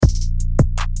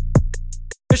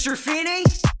Mr. Feeney?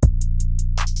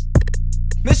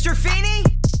 Mr. Feeney?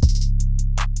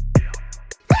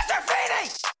 Mr.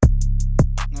 Feeney!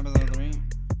 Episode 3.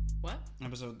 What?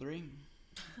 Episode 3.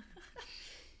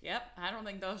 Yep, I don't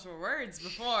think those were words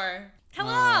before.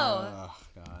 Hello! Oh,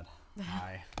 God.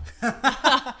 Hi.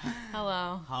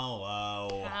 Hello.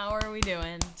 Hello. How are we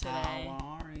doing today?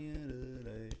 How are you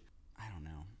today? I don't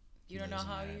know. You don't know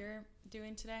how you're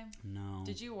doing today? No.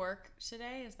 Did you work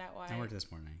today? Is that why? I worked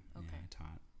this morning. Okay. Yeah, I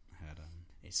taught. I had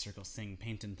a circle sing,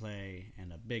 paint and play,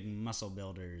 and a big muscle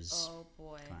builders Oh,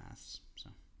 boy. class.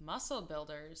 So Muscle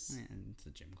builders. yeah, and it's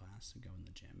a gym class. We go in the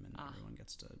gym, and everyone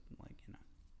gets to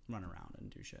run around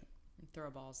and do shit. And throw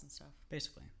balls and stuff.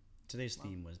 Basically, today's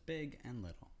theme was big and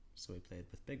little. So we played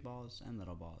with big balls and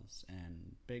little balls,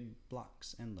 and big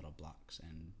blocks and little blocks,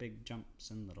 and big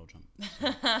jumps and little jumps.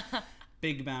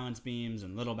 Big balance beams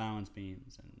and little balance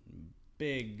beams, and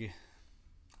big,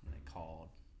 what are they called?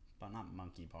 But not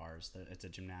monkey bars. It's a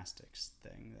gymnastics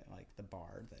thing, like the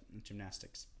bar, that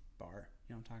gymnastics bar.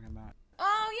 You know what I'm talking about?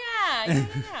 Oh,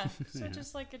 yeah. So Yeah.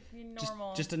 just like a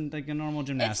normal... Just like a normal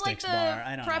gymnastics it's like bar.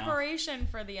 I the don't preparation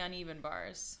for the uneven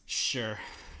bars. Sure.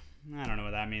 I don't know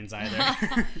what that means either.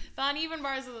 The uneven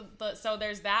bars, so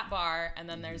there's that bar, and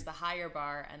then there's the higher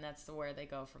bar, and that's where they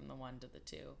go from the 1 to the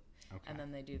 2. Okay. And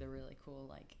then they do the really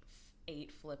cool,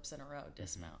 8 flips in a row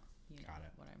dismount. You know Got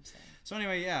it. what I'm saying. So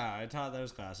anyway, yeah, I taught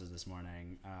those classes this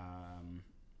morning,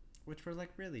 which were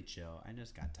really chill. I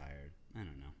just got tired. I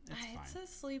don't know. It's fine. It's so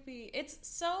sleepy. It's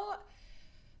so...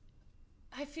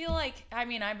 I feel like,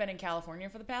 I've been in California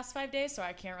for the past 5 days, so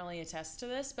I can't really attest to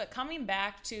this, but coming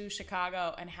back to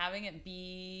Chicago and having it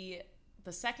be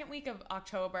the second week of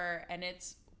October and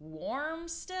it's warm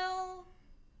still.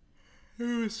 It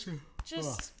was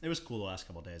Just... It was cool the last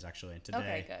couple of days, actually.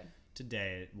 Okay, good.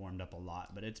 Today it warmed up a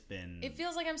lot, but it's been... It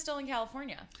feels like I'm still in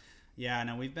California. Yeah,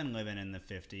 no, we've been living in the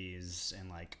 50s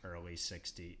and early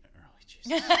 60s.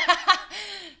 Jesus.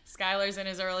 Skylar's in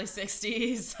his early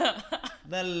 60s.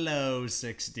 The low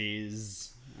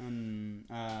 60s.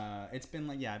 It's been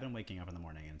I've been waking up in the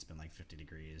morning and it's been 50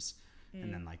 degrees.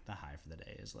 And then the high for the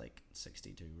day is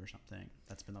 62 or something.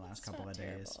 That's been the last couple of days.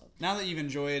 terrible. Now that you've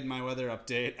enjoyed my weather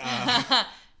update,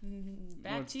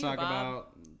 let's talk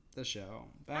about the show.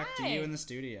 Back to you Hi. in the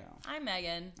studio. I'm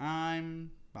Megan.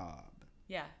 I'm Bob.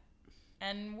 Yeah.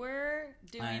 And we're I'm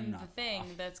doing not the thing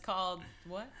Bob. that's called...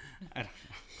 What? I don't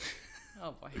know.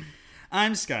 Oh, boy.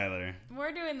 I'm Skylar.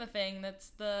 We're doing the thing that's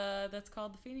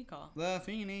called the Feeney Call. The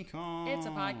Feeney Call. It's a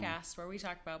podcast where we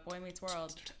talk about Boy Meets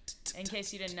World. In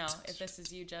case you didn't know, if this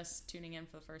is you just tuning in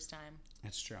for the first time.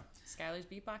 It's true. Skylar's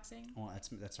beatboxing. Well,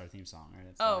 that's our theme song, right?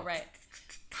 It's Right.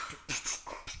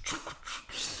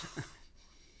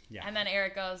 Yeah. And then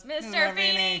Eric goes, Mr.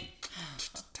 Feeney!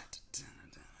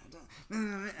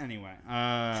 Anyway,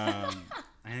 I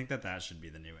think that should be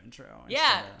the new intro.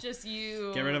 Yeah, just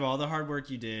you. Get rid of all the hard work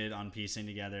you did on piecing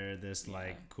together this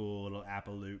cool little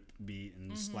Apple loop beat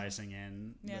and splicing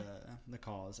in the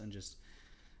calls and just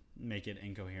make it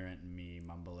incoherent and me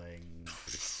mumbling.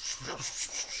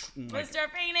 Mr.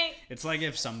 Feeney! It's like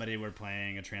if somebody were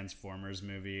playing a Transformers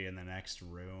movie in the next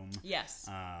room. Yes.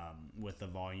 With the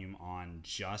volume on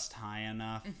just high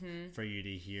enough for you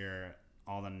to hear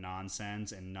all the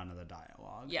nonsense and none of the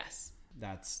dialogue. Yes.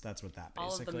 That's what that basically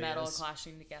is. All of the metal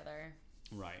clashing together.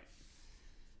 Right.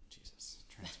 Jesus.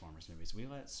 Transformers movies. We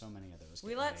let so many of those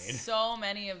We let so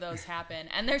many of those happen.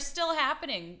 And they're still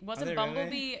happening. Wasn't Bumblebee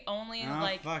really? Only you're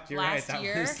last right.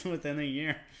 year? That was within a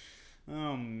year.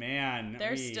 Oh man.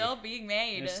 They're still being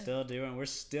made. We're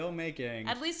still making.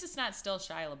 At least it's not still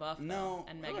Shia LaBeouf. No.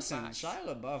 And Megan listen, Fox. Shia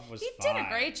LaBeouf was He fine. did a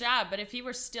great job, but if he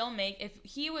were still if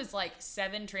he was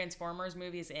 7 Transformers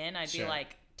movies in, I'd be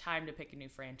time to pick a new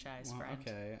franchise, friend.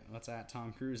 Okay, let's add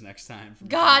Tom Cruise next time.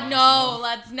 God, no,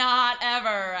 let's not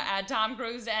ever add Tom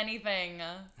Cruise to anything.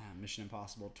 Mission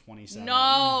Impossible 27.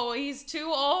 No, he's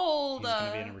too old. He's going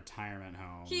to be in a retirement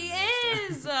home. He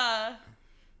is.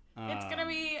 It's going to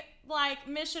be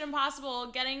Mission Impossible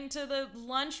getting to the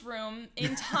lunchroom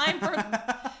in time for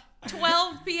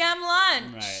 12 p.m.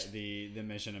 lunch. Right,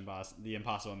 the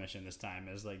impossible mission this time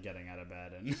is getting out of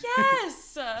bed and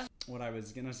Yes. What I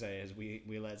was gonna say is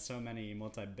we let so many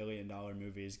multi-billion-dollar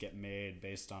movies get made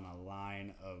based on a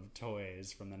line of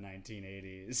toys from the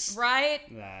 1980s, Right.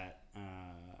 That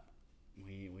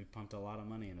we pumped a lot of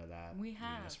money into that. We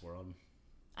have in this world.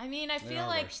 I There feel are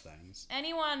like worse things.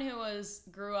 anyone who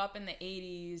grew up in the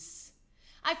 80s,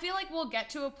 I feel like we'll get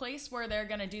to a place where they're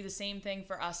going to do the same thing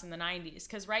for us in the 90s.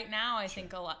 Because right now, I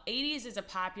think 80s is a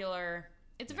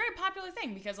very popular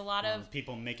thing because a lot of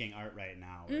people making art right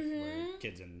now were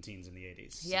kids and teens in the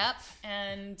 80s. So. Yep.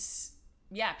 And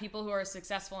yeah, people who are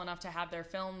successful enough to have their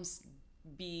films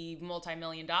be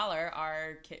multi-million-dollar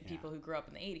are people who grew up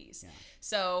in the 80s. Yeah.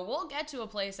 So we'll get to a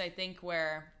place, I think,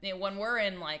 where when we're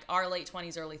in like our late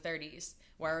 20s, early 30s,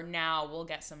 where now we'll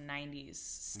get some 90s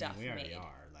stuff we already made.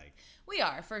 are. Like, we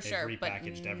are, for they've sure.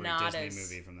 repackaged but every not Disney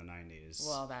as, movie from the 90s.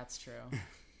 Well, that's true.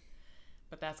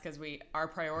 But that's because our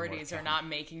priorities are time. not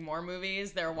making more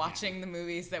movies. They're watching the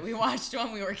movies that we watched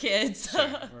when we were kids. Sure,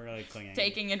 we're really clinging.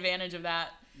 Taking advantage of that.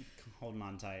 Holding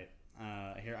on tight.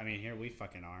 Here we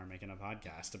fucking are making a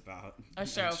podcast about A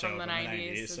show from the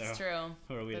 90s. It's so true.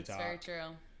 Who are we That's to talk? very true.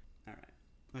 All right.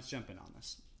 Let's jump in on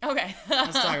this. Okay.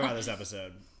 Let's talk about this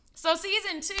episode. So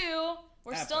season 2,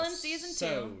 we're still in season 2.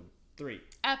 Episode 3.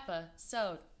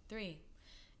 Episode 3.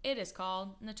 It is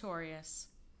called Notorious,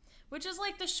 which is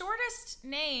like the shortest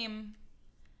name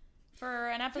for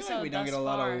an I episode. feel like we don't get a thus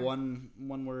lot far. of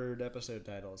one word episode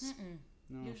titles.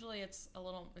 No. Usually it's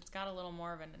got a little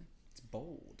more of an It's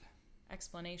bold.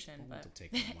 explanation, but To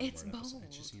take one it's word bold. episode.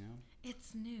 It's just,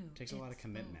 It's new. it takes a lot of It's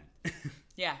commitment. bold.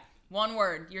 Yeah, one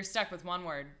word. You're stuck with one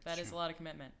word. That is a lot of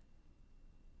commitment.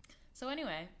 So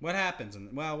anyway. What happens? I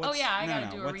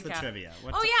gotta do a What's recap. the trivia?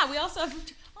 We also have.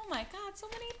 Oh my God, so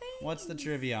many things. What's the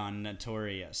trivia on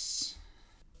Notorious?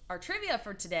 Our trivia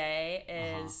for today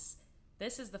is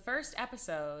this is the first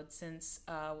episode since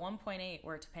 1.8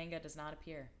 where Topanga does not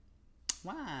appear.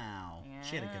 Wow.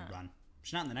 She had a good Yeah. run.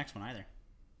 She's not in the next one either.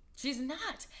 She's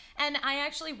not. And I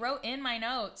actually wrote in my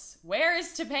notes, where is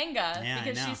Topanga? Yeah,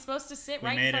 because I know. she's supposed to sit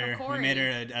right in front of Corey. We made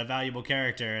her a valuable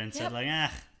character and said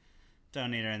Yep.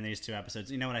 don't need her in these 2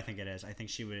 episodes. You know what I think it is? I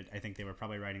think they were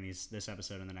probably writing this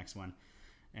episode and the next one.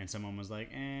 And someone was like,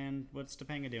 and what's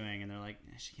Topanga doing? And they're like,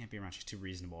 she can't be around. She's too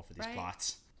reasonable for these Right.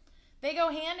 plots. They go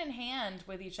hand in hand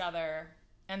with each other.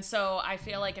 And so I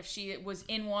feel like if she was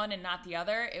in one and not the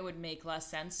other, it would make less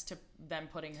sense to them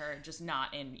putting her just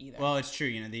not in either. Well, it's true.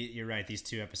 You're right. These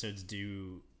 2 episodes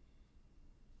do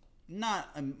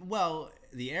not...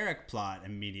 the Eric plot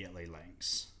immediately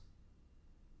links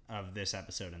of this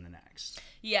episode and the next.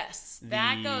 Yes,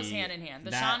 that goes hand in hand.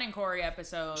 The Sean and Corey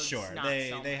episode, Sure, not they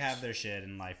so much. have their shit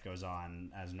and life goes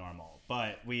on as normal.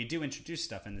 But we do introduce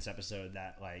stuff in this episode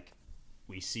that like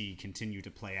we see continue to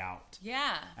play out.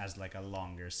 Yeah. As like a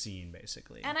longer scene,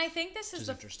 basically. And I think this is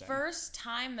the interesting. first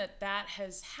time that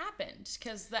has happened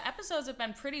because the episodes have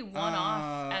been pretty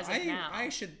one-off as of now.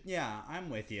 I'm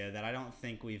with you that I don't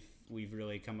think we've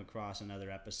really come across another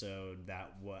episode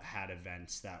that had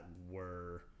events that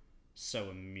were so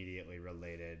immediately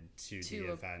related to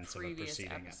the events of a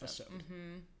preceding episode.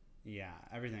 Mm-hmm. Yeah,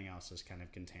 everything else is kind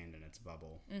of contained in its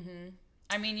bubble. Mm-hmm.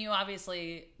 I mean, you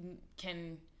obviously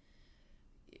can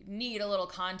need a little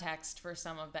context for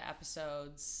some of the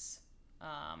episodes,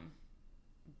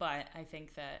 but I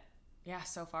think that,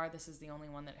 so far this is the only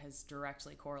one that has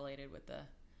directly correlated with the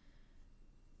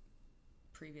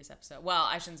previous episode. Well,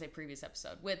 I shouldn't say previous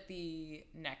episode, with the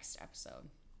next episode.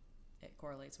 It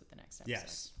correlates with the next episode.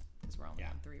 Yes. Because we're only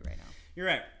on 3 right now. You're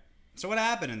right. So what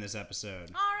happened in this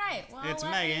episode? All right. Well, it's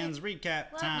Megan's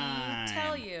recap time. Let me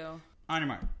tell you. On your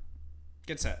mark.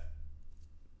 Get set.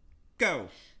 Go.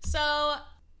 So,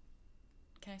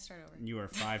 can I start over? You are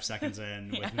 5 seconds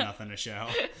in with nothing to show.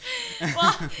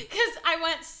 Well, because I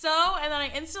went and then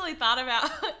I instantly thought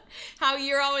about how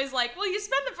you're always like, well, you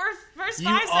spend the first 5 seconds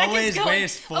You always going,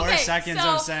 waste 4 seconds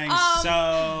of saying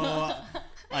so.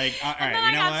 Like, all right, and then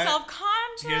you know I got what?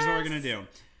 self-conscious. Here's what we're gonna do.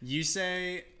 You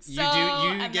say you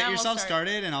and get then yourself we'll start.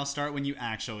 started, and I'll start when you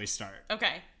actually start.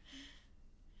 Okay.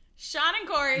 Sean and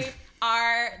Corey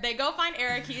they go find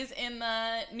Eric. He's in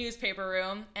the newspaper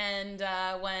room. And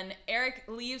when Eric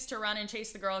leaves to run and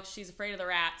chase the girl because she's afraid of the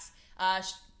rats,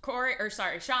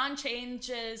 Sean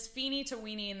changes Feeny to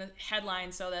Weenie in the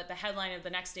headline so that the headline of the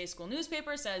next day's school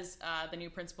newspaper says the new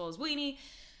principal is Weenie.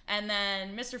 And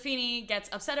then Mr. Feeny gets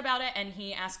upset about it, and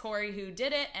he asks Corey who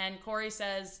did it, and Corey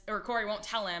won't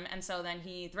tell him, and so then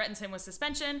he threatens him with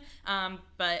suspension,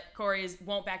 but Corey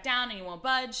won't back down, and he won't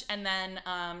budge, and then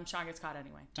Sean gets caught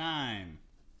anyway. Time.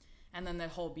 And then the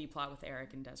whole B-plot with Eric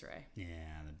and Desiree. Yeah,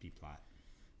 the B plot.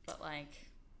 But,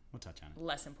 We'll touch on it.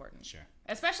 less important. Sure.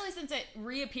 Especially since it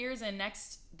reappears in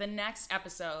the next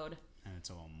episode. And it's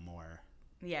a little more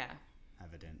Yeah.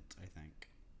 evident, I think.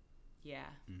 Yeah.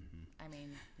 Mm-hmm. I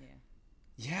mean, yeah.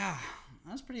 Yeah,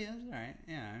 that's all right.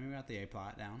 Yeah, I mean, we got the A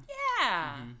plot down.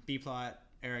 Yeah. Mm-hmm. B plot.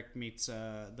 Eric meets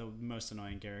the most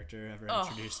annoying character ever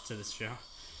introduced to this show.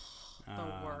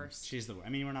 The worst. She's the. I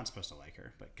mean, we're not supposed to like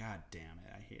her, but god damn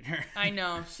it, I hate her. I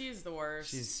know. She's the worst.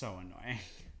 She's so annoying.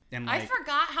 And I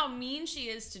forgot how mean she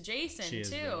is to Jason, She is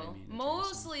too. really mean to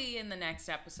Mostly in the next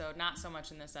episode, not so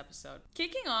much in this episode.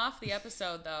 Kicking off the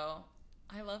episode, though,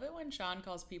 I love it when Sean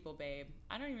calls people babe.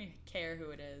 I don't even care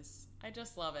who it is. I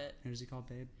just love it. Who does he call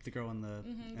babe? The girl in the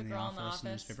girl in the office, in the office.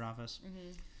 newspaper office.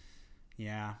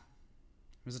 Yeah, there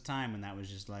was a time when that was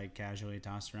just like casually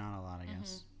tossed around a lot. I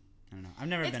guess. I don't know. I've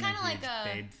never been a huge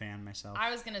babe fan myself.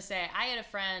 I was gonna say I had a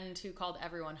friend who called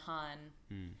everyone hun.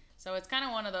 So it's kind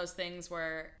of one of those things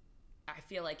where I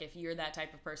feel like if you're that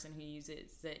type of person who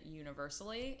uses it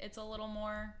universally, it's a little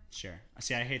more... Sure.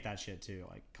 See, I hate that shit too,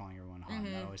 like calling everyone hon.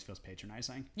 That always feels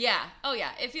patronizing. Yeah. Oh,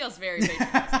 yeah. It feels very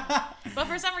patronizing. But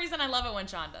for some reason, I love it when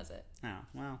Sean does it. Oh,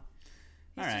 well.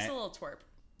 He's just a little twerp.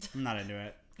 I'm not into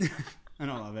it. I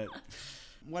don't love it.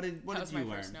 What did you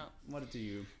learn? What did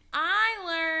you...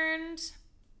 I learned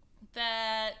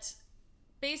that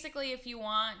basically if you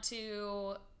want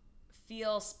to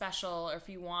feel special or if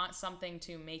you want something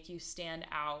to make you stand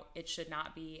out, it should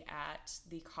not be at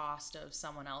the cost of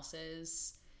someone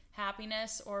else's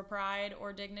happiness or pride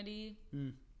or dignity.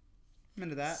 I'm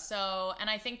into that. So, and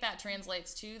I think that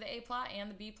translates to the A plot and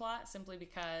the B plot simply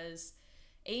because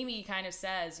Amy kind of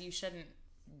says you shouldn't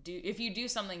if you do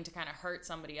something to kind of hurt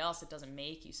somebody else, it doesn't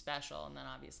make you special. And then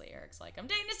obviously Eric's like, I'm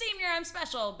dating a senior, I'm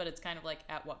special, but it's kind of like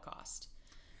at what cost?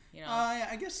 You know?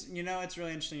 I guess, it's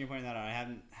really interesting you're pointing that out. I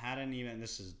hadn't even,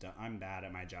 I'm bad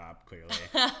at my job, clearly.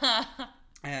 I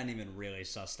hadn't even really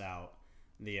sussed out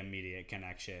the immediate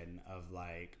connection of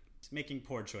like making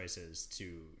poor choices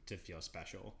to feel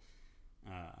special,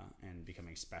 and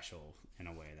becoming special in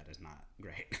a way that is not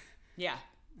great. Yeah.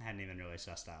 I hadn't even really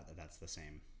sussed out that that's the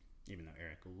same, even though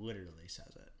Eric literally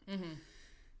says it.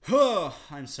 Oh,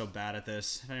 I'm so bad at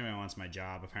this. If anyone wants my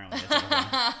job, apparently it's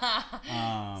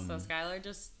open. So Skylar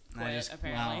just quit,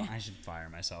 apparently. Well, I should fire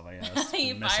myself, I guess.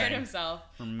 He fired himself.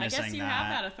 I guess you have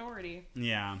that authority.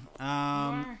 Yeah.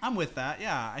 I'm with that.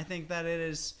 Yeah, I think that it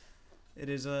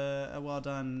is a well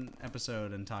done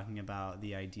episode and talking about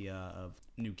the idea of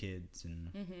new kids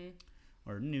and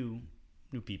or new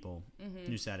people,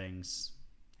 new settings,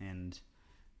 and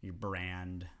your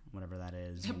brand, whatever that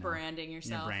is. Branding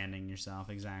yourself. You're branding yourself,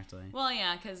 exactly. Well,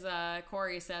 yeah, because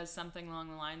Corey says something along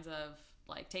the lines of,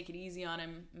 like, take it easy on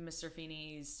him, Mr.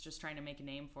 Feeney's just trying to make a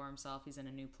name for himself. He's in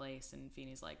a new place, and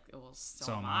Feeney's like, well,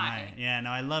 so am I. Yeah,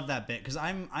 no, I love that bit, because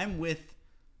I'm with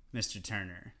Mr.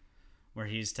 Turner, where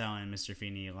he's telling Mr.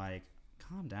 Feeney, like,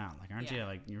 calm down. Like, aren't you,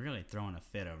 like, you're really throwing a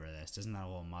fit over this. Isn't that a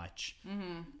little much?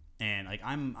 And, like,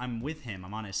 I'm with him.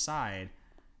 I'm on his side.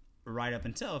 Right up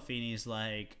until Feeney's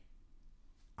like,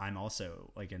 I'm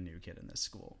also like a new kid in this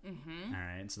school. All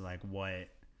right, so like what?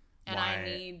 And why? I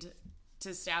need to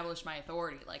establish my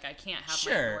authority. Like I can't have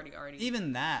my authority already.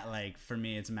 Even that, like for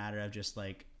me, it's a matter of just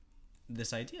like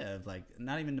this idea of like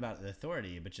not even about the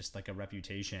authority, but just like a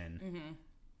reputation.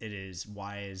 It is,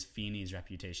 why is Feeney's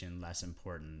reputation less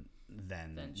important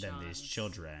than these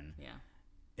children? Yeah.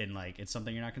 And like it's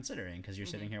something you're not considering because you're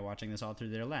sitting here watching this all through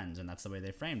their lens, and that's the way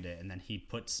they framed it. And then he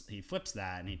flips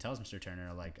that and he tells Mr.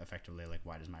 Turner like effectively like,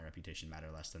 why does my reputation matter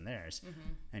less than theirs?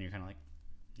 And you're kind of like,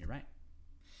 you're right.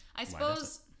 I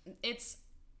suppose it's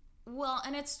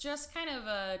and it's just kind of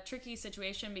a tricky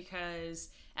situation because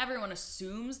everyone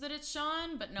assumes that it's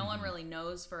Sean, but no one really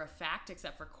knows for a fact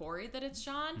except for Corey that it's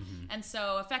Sean. And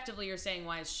so effectively you're saying,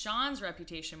 why is Sean's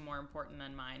reputation more important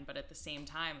than mine? But at the same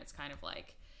time, it's kind of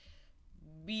like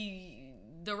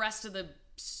the rest of the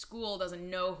school doesn't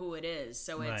know who it is,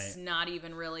 so it's not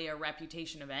even really a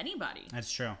reputation of anybody.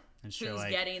 That's true. Who's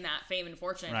like, getting that fame and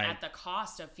fortune at the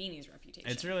cost of Feeney's reputation.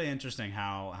 It's really interesting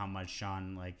how much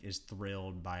Sean like is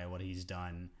thrilled by what he's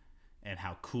done and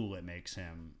how cool it makes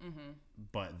him,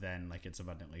 but then like it's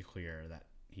abundantly clear that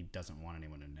he doesn't want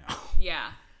anyone to know.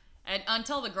 Yeah. And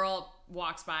until the girl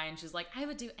walks by and she's like, I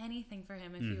would do anything for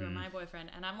him if you were my boyfriend.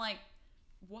 And I'm like,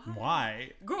 why?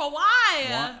 Girl,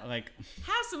 why? Like,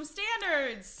 have some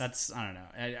standards. That's, I don't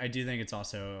know. I do think it's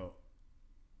also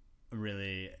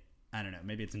really, I don't know,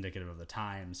 maybe it's indicative of the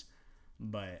times,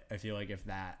 but I feel like if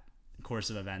that course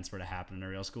of events were to happen in a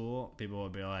real school, people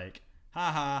would be like,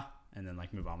 haha, and then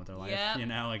like move on with their life. You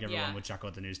know, like everyone would chuckle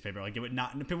at the newspaper. Like it would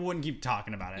not, people wouldn't keep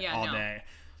talking about it all day.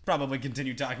 Probably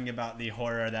continue talking about the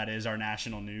horror that is our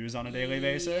national news on a daily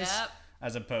basis.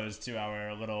 As opposed to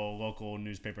our little local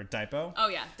newspaper typo. Oh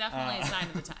yeah, definitely a sign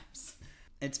of the times.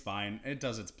 It's fine. It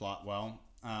does its plot well.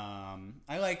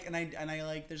 I like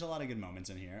there's a lot of good moments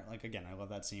in here. Like again, I love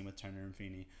that scene with Turner and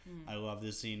Feeney. I love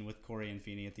the scene with Corey and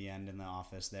Feeney at the end in the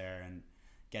office there and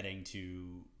getting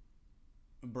to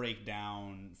break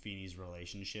down Feeney's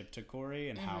relationship to Corey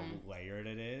and how layered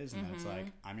it is. And it's like,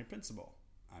 I'm your principal.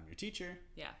 I'm your teacher.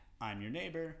 Yeah. I'm your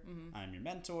neighbor. I'm your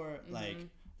mentor. Like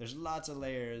there's lots of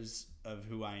layers of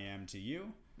who I am to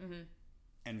you.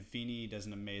 And Feeney does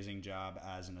an amazing job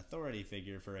as an authority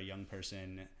figure for a young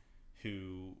person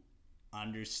who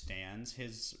understands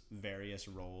his various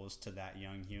roles to that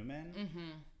young human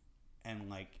and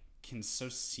like can so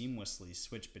seamlessly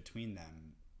switch between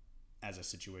them as a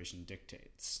situation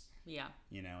dictates. Yeah.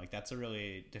 You know, like that's a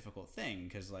really difficult thing,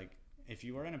 because like if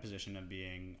you are in a position of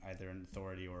being either an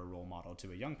authority or a role model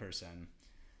to a young person,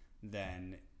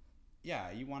 then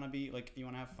yeah, you want to be like, you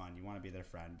want to have fun, you want to be their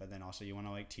friend, but then also you want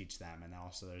to like teach them, and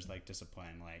also there's like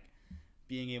discipline. Like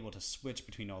being able to switch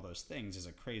between all those things is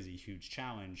a crazy huge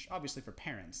challenge, obviously, for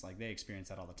parents. Like they experience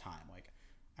that all the time. Like,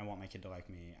 I want my kid to like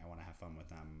me, I want to have fun with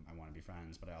them, I want to be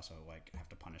friends, but I also like have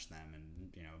to punish them and,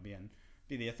 you know,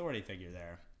 be the authority figure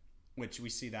there, which we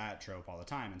see that trope all the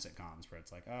time in sitcoms, where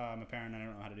it's like, oh, I'm a parent, I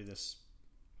don't know how to do this,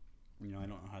 you know, I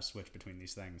don't know how to switch between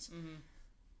these things.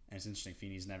 And it's interesting,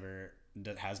 Feeney's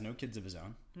has no kids of his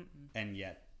own, and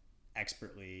yet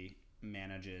expertly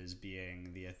manages being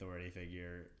the authority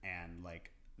figure and like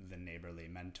the neighborly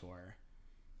mentor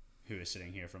who is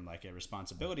sitting here from like a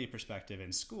responsibility perspective.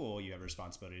 In school, you have a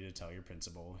responsibility to tell your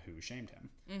principal who shamed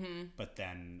him. But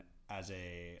then as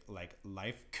a like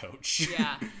life coach,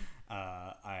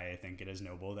 I think it is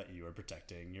noble that you are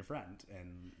protecting your friend,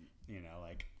 and you know,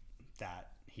 like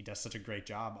that he does such a great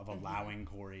job of allowing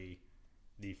Corey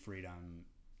the freedom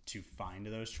to find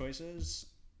those choices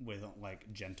with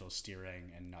like gentle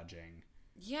steering and nudging,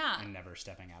 and never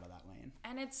stepping out of that lane.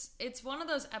 And it's one of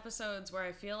those episodes where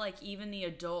I feel like even the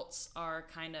adults are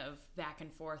kind of back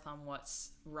and forth on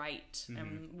what's right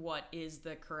and what is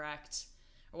the correct,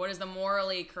 or what is the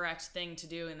morally correct thing to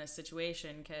do in this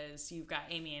situation, because you've got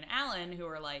Amy and Alan who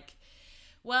are like,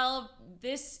 well,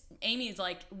 Amy's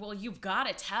like, well, you've got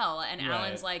to tell, and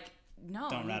Alan's like, no,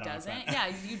 he doesn't.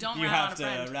 Yeah, you don't you rat on a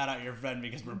friend. You have to rat out your friend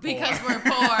because we're poor. Because we're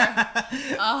poor.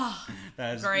 Oh,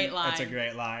 great line. That's a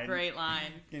great line. Great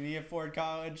line. Can you afford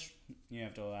college? You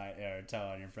have to lie or tell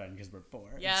on your friend because we're poor.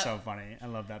 Yep. It's so funny. I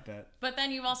love that bit. But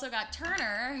then you've also got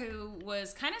Turner, who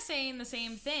was kind of saying the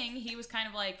same thing. He was kind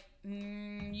of like,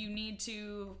 you need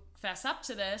to fess up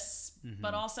to this,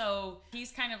 but also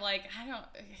he's kind of like, I don't.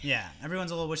 Yeah, everyone's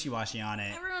a little wishy-washy on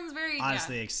it. Everyone's very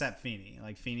honestly, except Feeney.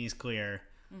 Like Feeney's clear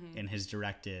in his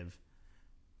directive.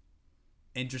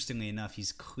 Interestingly enough,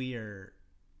 he's clear,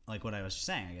 like what I was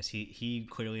saying, I guess he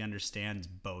clearly understands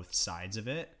both sides of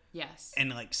it. Yes. And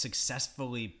like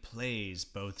successfully plays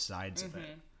both sides of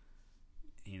it.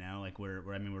 You know, like we're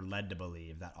led to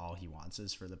believe that all he wants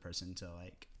is for the person to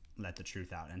like let the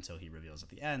truth out until he reveals at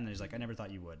the end. He's like, I never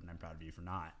thought you would, and I'm proud of you for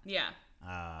not. Yeah.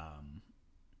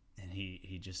 And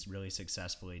he just really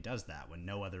successfully does that when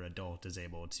no other adult is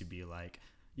able to be like,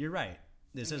 you're right.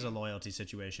 This is a loyalty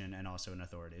situation and also an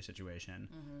authority situation.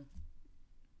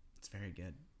 It's very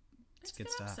good. It's good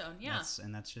stuff. Episode, yeah.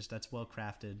 That's well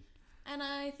crafted. And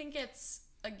I think it's,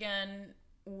 again,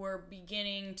 we're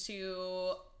beginning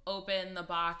to open the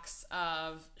box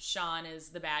of Sean is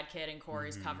the bad kid and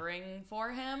Corey's covering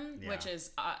for him, which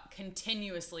is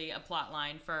continuously a plot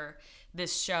line for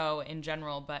this show in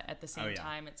general. But at the same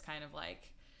time, it's kind of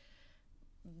like,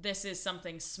 this is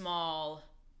something small.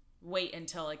 Wait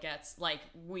until it gets, like,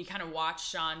 we kind of watch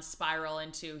Sean spiral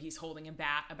into he's holding a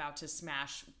bat about to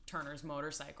smash Turner's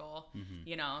motorcycle,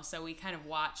 you know? So we kind of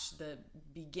watch the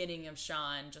beginning of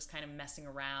Sean just kind of messing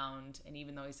around. And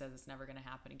even though he says it's never going to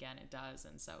happen again, it does.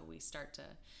 And so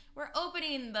we're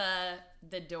opening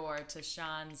the door to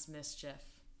Sean's mischief.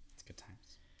 It's good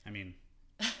times. I mean,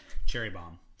 cherry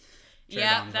bomb.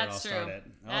 Yeah, that's true.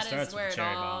 That is where it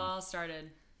all started.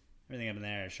 Everything up in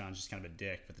there, Sean's just kind of a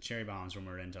dick, but the cherry bombs when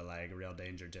we're into like real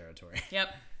danger territory.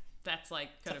 Yep, that's like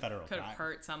could have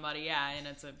hurt somebody. Yeah, and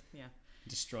it's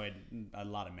destroyed a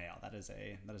lot of mail. That is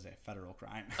a federal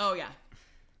crime. Oh yeah,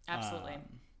 absolutely.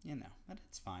 You know, but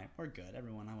it's fine. We're good.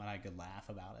 Everyone had a good laugh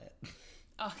about it.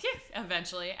 Oh yeah,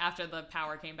 eventually after the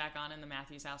power came back on in the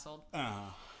Matthews household.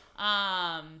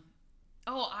 I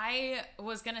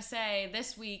was gonna say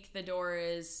this week the door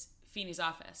is Feeney's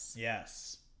office.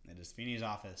 Yes. It is Feeney's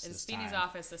office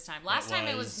this time. Last time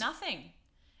it was nothing.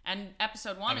 And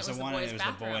episode 1, it was the boys'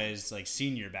 bathroom. The boys' like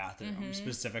senior bathroom,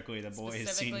 specifically the boys'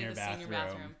 senior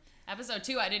bathroom. Episode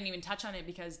 2, I didn't even touch on it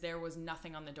because there was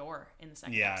nothing on the door in the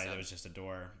second episode. Yeah, it was just a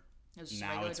door. It was just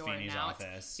now it's a door. Feeney's office.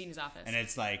 It's Feeney's office. And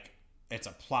it's like, it's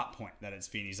a plot point that it's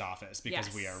Feeney's office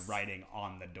because we are writing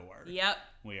on the door. Yep.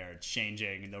 We are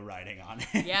changing the writing on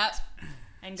it. Yep.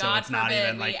 And God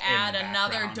forbid we add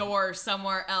another door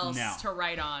somewhere else to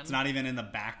write on. It's not even in the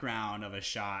background of a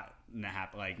shot.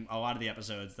 Like a lot of the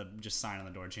episodes, the just sign on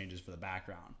the door changes for the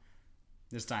background.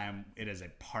 This time, it is a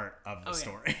part of the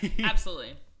story.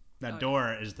 Absolutely. That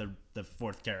door is the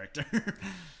fourth character.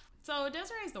 So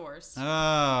Desiree's the worst.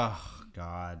 Oh,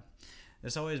 God.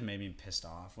 This always made me pissed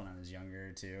off when I was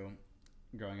younger, too.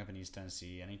 growing up in East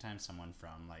Tennessee, anytime someone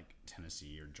from like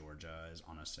Tennessee or Georgia is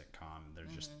on a sitcom, they're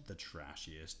just the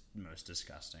trashiest, most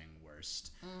disgusting,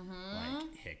 worst,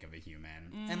 like hick of a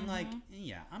human. And like,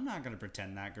 yeah, I'm not gonna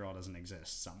pretend that girl doesn't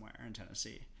exist somewhere in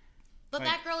Tennessee. But like,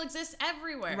 that girl exists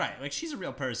everywhere. Right, like she's a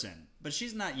real person, but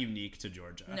she's not unique to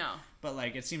Georgia. No. But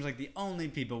like it seems like the only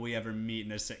people we ever meet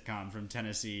in a sitcom from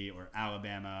Tennessee or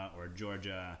Alabama or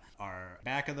Georgia are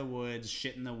back of the woods,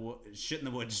 shit in the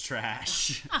woods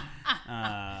trash.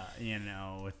 You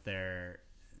know, with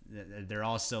they're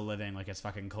all still living like it's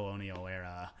fucking colonial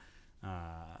era.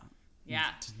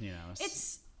 Yeah. You know,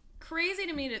 it's crazy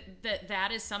to me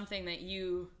that is something that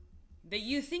you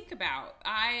think about.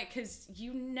 Because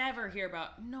you never hear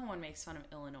about, no one makes fun of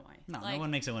Illinois. No, like, no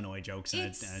one makes Illinois jokes in a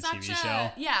TV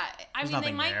show. Yeah, I mean,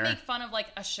 they might there. make fun of like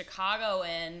a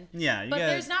Chicagoan. Yeah, but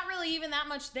there's not really even that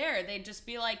much there. They'd just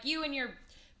be like, you and your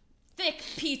thick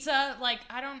pizza. Like,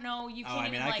 I don't know. You can't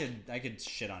even I could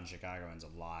shit on Chicagoans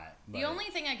a lot. But the only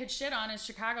thing I could shit on is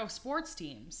Chicago sports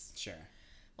teams. Sure.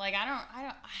 Like, I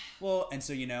don't. Well, and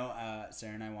so, you know,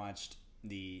 Sarah and I watched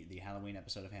the Halloween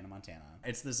episode of Hannah Montana.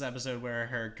 It's this episode where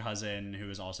her cousin, who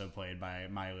is also played by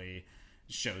Miley,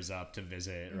 shows up to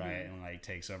visit, right, and like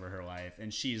takes over her life,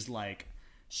 and she's like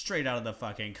straight out of the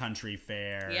fucking country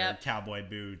fair, cowboy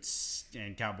boots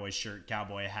and cowboy shirt,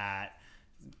 cowboy hat,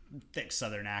 thick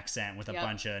southern accent with a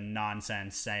bunch of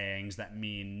nonsense sayings that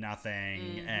mean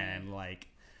nothing, and like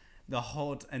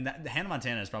Hannah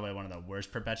Montana is probably one of the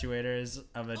worst perpetuators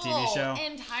of a TV show.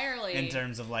 Entirely. In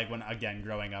terms of like when, again,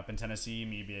 growing up in Tennessee,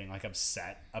 me being like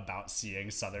upset about seeing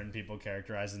Southern people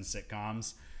characterized in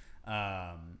sitcoms,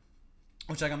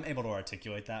 which like I'm able to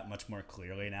articulate that much more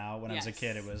clearly now. When I was a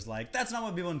kid, it was like, that's not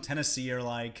what people in Tennessee are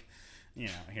like. You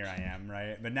know, here I am,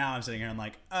 right? But now I'm sitting here, I'm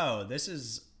like, oh, this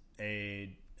is a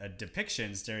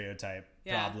depiction stereotype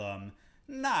problem.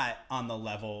 Not on the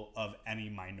level of any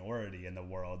minority in the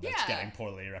world that's getting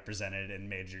poorly represented in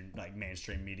major, like,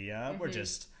 mainstream media. We're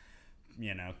just,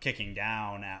 you know, kicking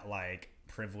down at, like,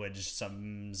 privileged,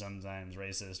 sometimes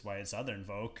racist white Southern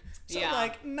folk. So,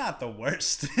 like, not the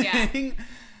worst thing.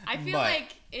 I feel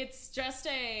like it's just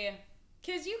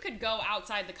because you could go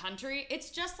outside the country. It's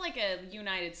just like a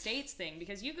United States thing,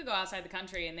 because you could go outside the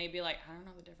country and they'd be like, I don't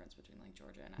know the difference between like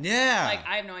Georgia and like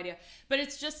I have no idea. But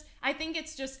it's just, I think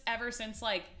it's just ever since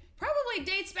like probably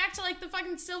dates back to like the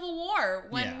fucking Civil War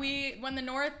when the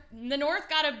North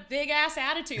got a big ass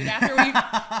attitude after we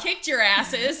kicked your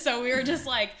asses. So we were just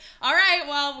like, all right,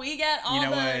 well, we get all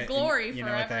the glory forever. You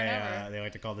know what they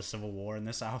like to call the Civil War in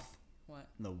the South? What?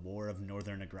 The War of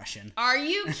Northern Aggression. Are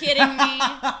you kidding me?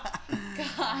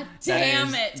 God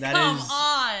damn it. Come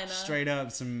on. Straight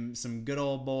up some good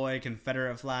old boy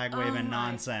Confederate flag waving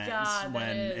nonsense. God,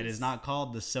 when it is not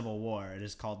called the Civil War, it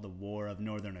is called the War of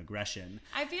Northern Aggression.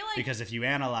 I feel like, because if you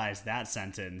analyze that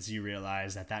sentence, you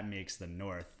realize that makes the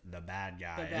North the bad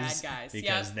guys. The bad guys.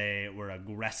 Because they were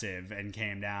aggressive and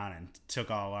came down and took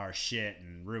all our shit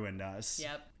and ruined us.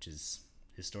 Yep. Which is,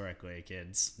 historically,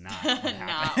 kids, not what happened.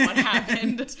 Not what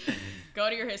happened. Go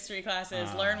to your history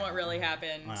classes, learn what really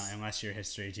happened. Unless your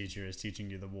history teacher is teaching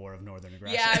you the War of Northern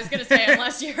Aggression. Yeah, I was going to say,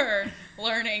 unless you're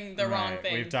learning the wrong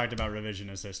thing. We've talked about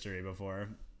revisionist history before.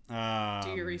 Do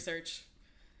your research.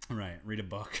 Right, read a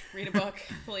book. Read a book,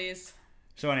 please.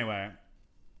 So anyway,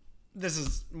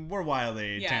 we're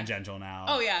wildly tangential now.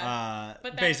 Oh, yeah.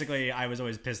 But basically, I was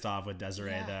always pissed off with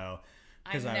Desiree, though.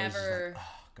 Because I was just like, oh,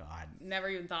 God. Never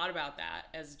even thought about that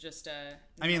as just a...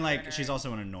 I mean, like, she's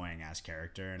also an annoying-ass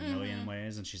character in a million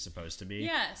ways, and she's supposed to be.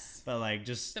 Yes. But, like,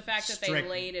 just... the fact that they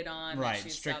laid it on that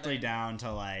she's strictly Southern. down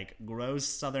to, like, gross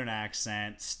Southern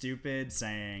accent, stupid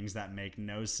sayings that make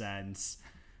no sense,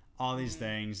 all these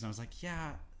things. And I was like,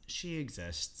 yeah, she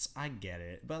exists. I get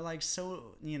it. But, like,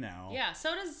 so, you know... Yeah,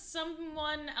 so does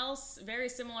someone else very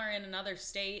similar in another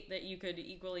state that you could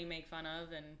equally make fun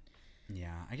of, and...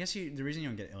 Yeah, I guess the reason you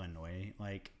don't get Illinois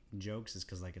like jokes is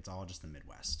because like it's all just the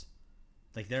Midwest.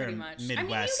 Like they're pretty much.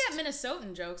 Midwest. I mean, you get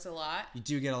Minnesotan jokes a lot. You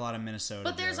do get a lot of Minnesota.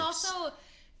 But there's jokes. also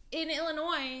in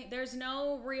Illinois, there's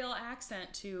no real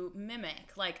accent to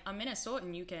mimic. Like a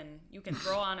Minnesotan, you can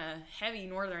throw on a heavy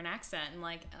northern accent, and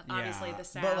like obviously the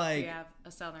South, like, you have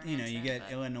a southern. You know, accent, you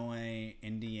get Illinois,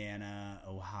 Indiana,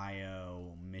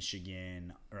 Ohio,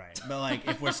 Michigan, right? But like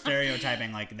if we're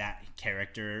stereotyping like that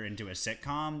character into a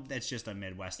sitcom, that's just a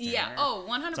Midwestern. Yeah. Oh,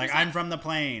 100%. It's like I'm from the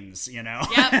plains, you know.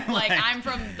 Yep. Like I'm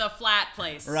from the flat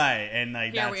place. Right, and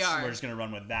like Here we are. We're just gonna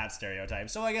run with that stereotype.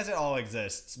 So I guess it all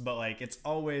exists, but like it's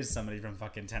always somebody from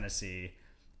fucking Tennessee.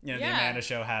 You know, the Amanda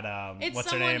Show had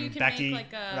what's her name, Becky,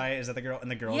 right? Is that the girl in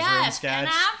the girls' room sketch? And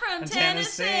I'm from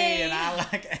Tennessee. And I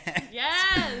like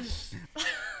Yes.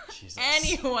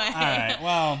 Jesus. Anyway. All right.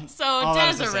 Well. So all that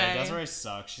is to say, Desiree. Desiree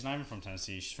sucks. She's not even from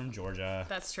Tennessee. She's from Georgia.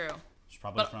 That's true. She's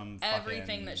probably But from everything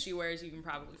fucking... that she wears, you can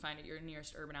probably find at your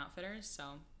nearest Urban Outfitters. So.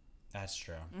 That's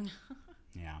true.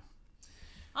 Yeah.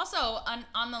 Also,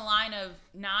 on the line of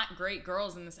not great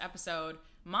girls in this episode,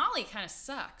 Molly kind of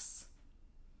sucks.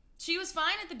 She was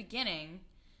fine at the beginning,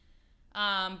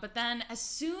 but then as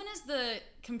soon as the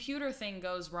computer thing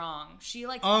goes wrong, she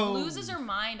loses her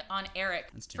mind on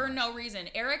Eric for much. no reason.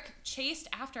 Eric chased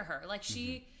after her, like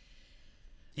she.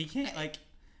 He can't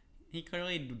he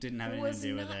clearly didn't have anything to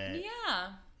do with it. Yeah.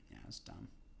 Yeah, it's dumb.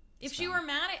 If she were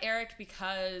mad at Eric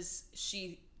because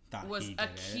she was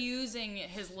accusing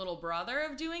his little brother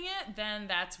of doing it, then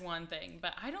that's one thing.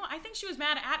 But I think she was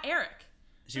mad at Eric.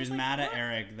 She was mad at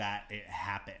Eric that it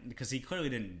happened because he clearly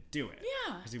didn't do it.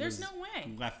 Yeah, there's no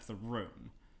way. Left the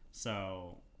room.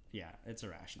 So, yeah, it's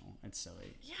irrational. It's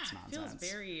silly. Yeah, it's nonsense. It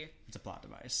feels very... It's a plot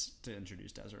device to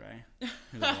introduce Desiree,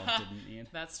 who the world didn't need.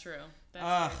 That's true.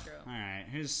 That's very true. All right,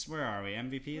 where are we?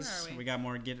 MVPs? Where are we? We got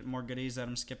more goodies that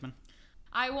I'm skipping?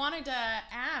 I wanted to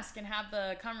ask and have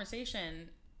the conversation...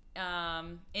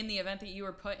 in the event that you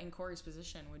were put in Corey's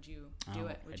position, would you do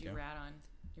it? Would you rat on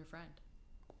your friend?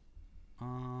 I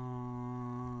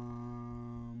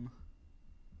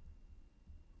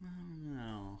don't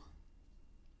know.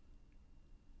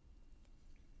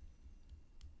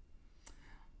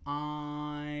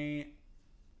 I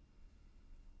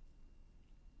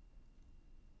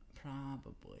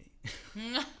probably.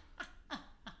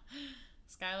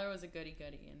 Skylar was a goody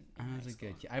in high was a school.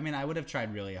 good. I mean, I would have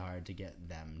tried really hard to get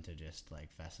them to just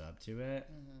like fess up to it.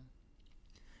 Mm-hmm.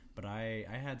 But I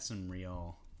had some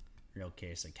real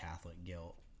case of Catholic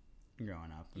guilt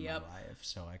growing up in my life,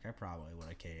 so like I probably would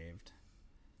have caved.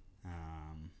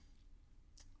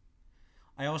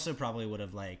 I also probably would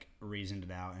have like reasoned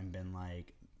it out and been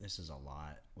like, "This is a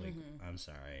lot. Like, I'm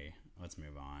sorry. Let's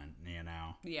move on." You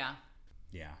know? Yeah.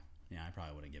 I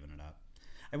probably would have given it up.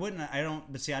 I wouldn't. I don't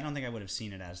think I would have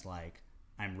seen it as like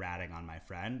I'm ratting on my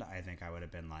friend. I think I would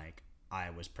have been like I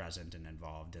was present and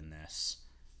involved in this,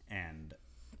 and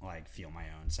like feel my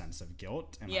own sense of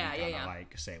guilt and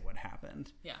like say what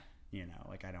happened. Yeah. You know,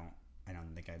 like I don't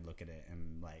think I'd look at it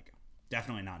and like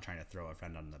definitely not trying to throw a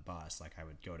friend under the bus. Like I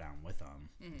would go down with them,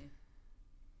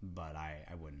 but I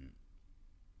wouldn't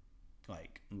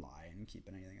like lie and keep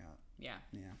anything up. Yeah.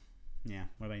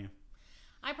 What about you?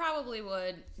 I probably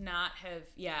would not have,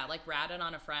 like ratted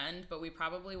on a friend, but we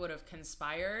probably would have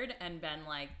conspired and been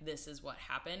like, this is what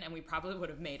happened. And we probably would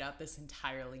have made up this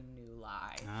entirely new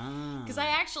lie. Because I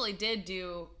actually did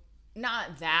do,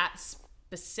 not that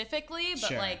specifically, but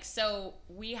like, so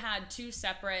we had two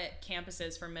separate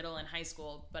campuses for middle and high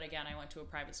school. But again, I went to a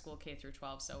private school, K through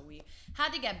 12. So we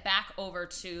had to get back over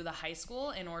to the high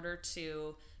school in order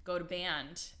to go to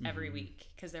band every week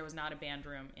because there was not a band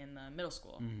room in the middle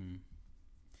school.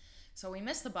 So we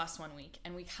missed the bus one week,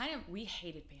 and we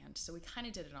hated band, so we kind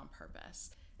of did it on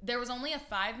purpose. There was only a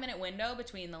 5-minute window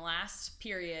between the last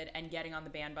period and getting on the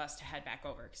band bus to head back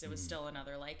over, because it was still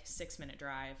another, 6-minute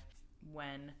drive.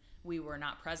 When we were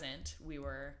not present, we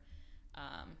were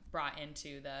brought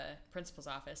into the principal's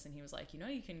office, and he was like,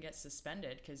 you can get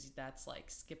suspended, because that's,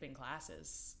 skipping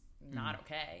classes. Not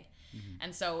okay.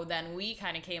 And so then we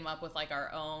kind of came up with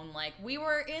our own, we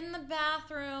were in the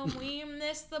bathroom, we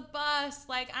missed the bus,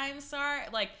 I'm sorry.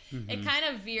 It kind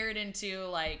of veered into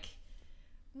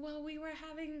well, we were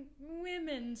having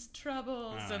women's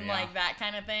troubles and that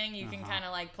kind of thing. You can kind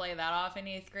of play that off in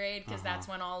 8th grade because that's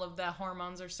when all of the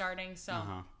hormones are starting. So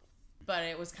but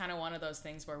it was kind of one of those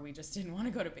things where we just didn't want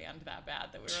to go to band that bad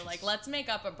that we were like, let's make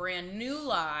up a brand new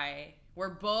lie. We're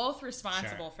both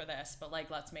responsible for this, but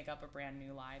let's make up a brand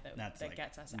new lie that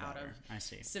gets us out of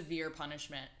severe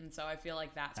punishment. And so I feel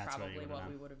like that's probably what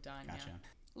we would have done. Gotcha.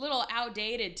 Yeah. Little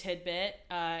outdated tidbit.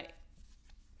 I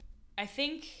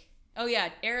think,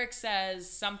 Eric says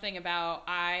something about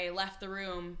I left the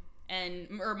room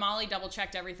or Molly double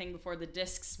checked everything before the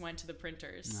discs went to the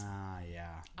printers.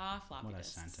 Floppy what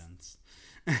discs. A sentence.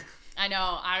 I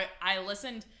know. I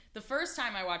listened. The first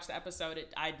time I watched the episode,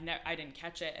 I didn't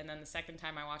catch it, and then the second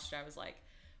time I watched it, I was like,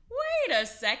 "Wait a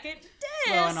second, disc."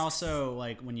 Well, and also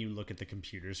when you look at the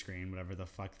computer screen, whatever the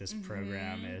fuck this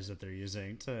program is that they're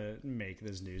using to make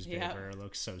this newspaper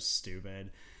look so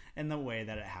stupid, and the way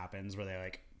that it happens, where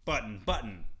they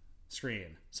button,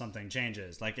 screen, something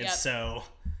changes, it's so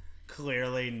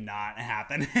clearly not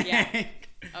happening. Yeah.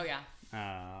 Oh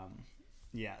yeah.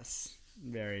 Yes.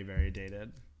 Very, very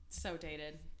dated. So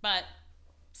dated, but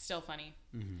still funny.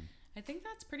 I think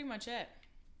that's pretty much it.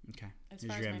 Okay. As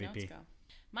far as my notes go.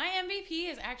 My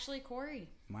MVP is actually Corey.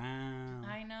 Wow.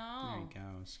 I know. There you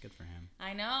go. It's good for him.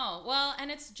 I know. Well, and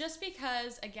it's just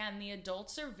because, again, the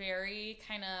adults are very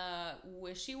kind of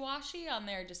wishy-washy on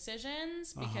their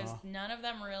decisions because none of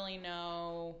them really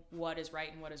know what is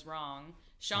right and what is wrong.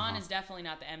 Sean is definitely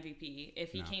not the MVP.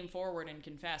 If he came forward and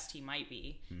confessed, he might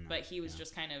be. No, but he was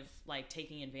just kind of like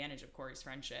taking advantage of Corey's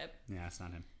friendship. Yeah, it's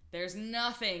not him. There's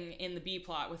nothing in the B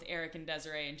plot with Eric and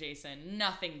Desiree and Jason.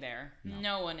 Nothing there.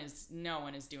 No one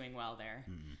is doing well there.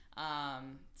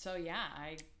 So yeah,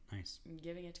 I'm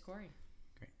giving it to Corey.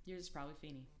 Great. Yours is probably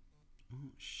Feeney. Oh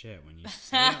shit! When you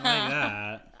say it like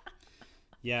that,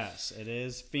 yes, it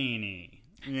is Feeney.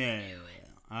 Yeah.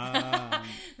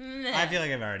 I feel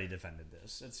like I've already defended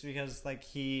this. It's because like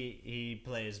he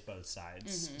plays both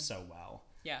sides so well,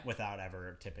 without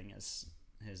ever tipping his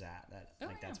hat.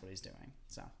 That's what he's doing.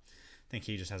 So I think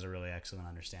he just has a really excellent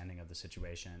understanding of the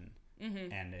situation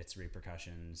and its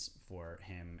repercussions for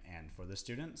him and for the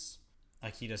students.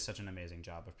 Like he does such an amazing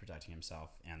job of protecting himself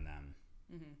and them.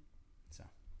 So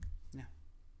yeah,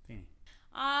 Feeney.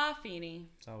 Feeney.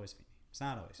 It's always Feeney. It's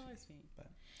not always Feeney, but.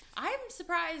 I'm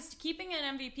surprised keeping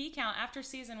an MVP count after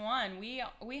season 1. We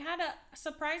had a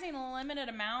surprising limited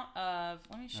amount of.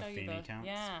 Let me show you both. Counts?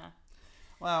 Yeah.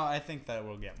 Well, I think that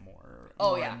will get more.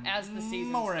 As the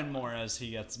season more and more as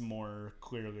he gets more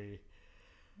clearly.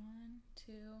 1,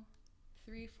 2,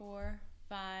 3, 4,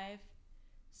 5,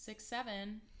 6,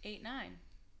 7, 8, 9.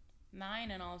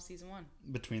 9 in all of season 1.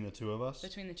 Between the two of us.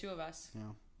 Yeah.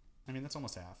 I mean, that's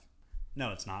almost half.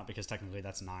 No, it's not, because technically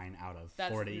that's 9 out of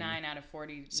 40. That's 9 out of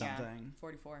 40. Something. Yeah,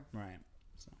 44. Right.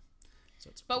 So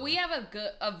it's. But we have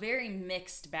a very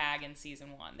mixed bag in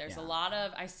season 1. There's a lot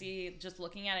of, I see, just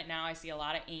looking at it now, I see a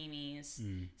lot of Amy's.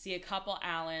 See a couple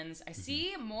Allens. I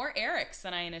see more Erics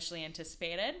than I initially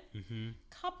anticipated.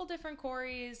 Couple different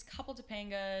Corys, couple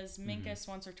Topangas, Minkus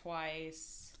once or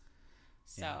twice.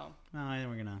 So. Yeah. Well, I think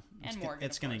we're gonna. Morgan.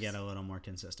 It's gonna get a little more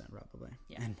consistent, probably.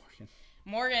 Yeah. And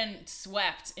Morgan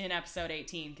swept in episode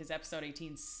 18 because episode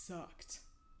 18 sucked.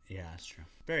 Yeah, that's true.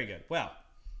 Very good. Well.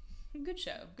 Good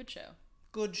show.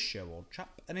 Good show, old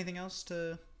chap. Anything else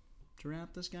to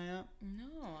wrap this guy up?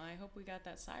 No, I hope we got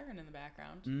that siren in the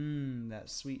background. That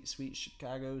sweet, sweet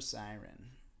Chicago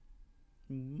siren.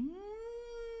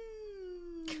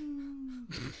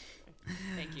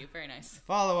 Thank you. Very nice.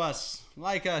 Follow us.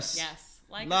 Like us. Yes.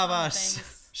 Love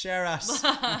us. Share us.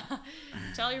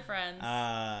 Tell your friends.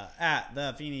 At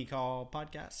the Feeney Call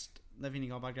Podcast. The Feeney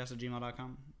Call Podcast at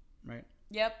gmail.com. Right?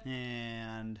 Yep.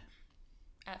 And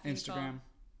at Instagram, Call.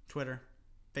 Twitter,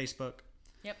 Facebook.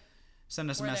 Yep. Send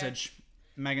us a message.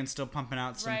 There. Megan's still pumping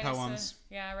out some poems.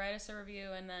 Write us a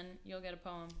review and then you'll get a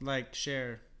poem. Like,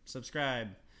 share, subscribe,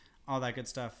 all that good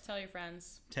stuff. Tell your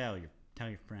friends. Tell your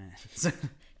friends.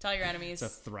 Tell your enemies.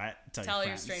 It's a threat. Tell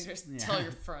your strangers. Yeah. Tell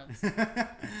your friends.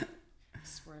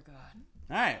 Swear to God.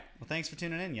 All right. Well, thanks for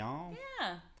tuning in, y'all.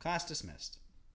 Yeah. Class dismissed.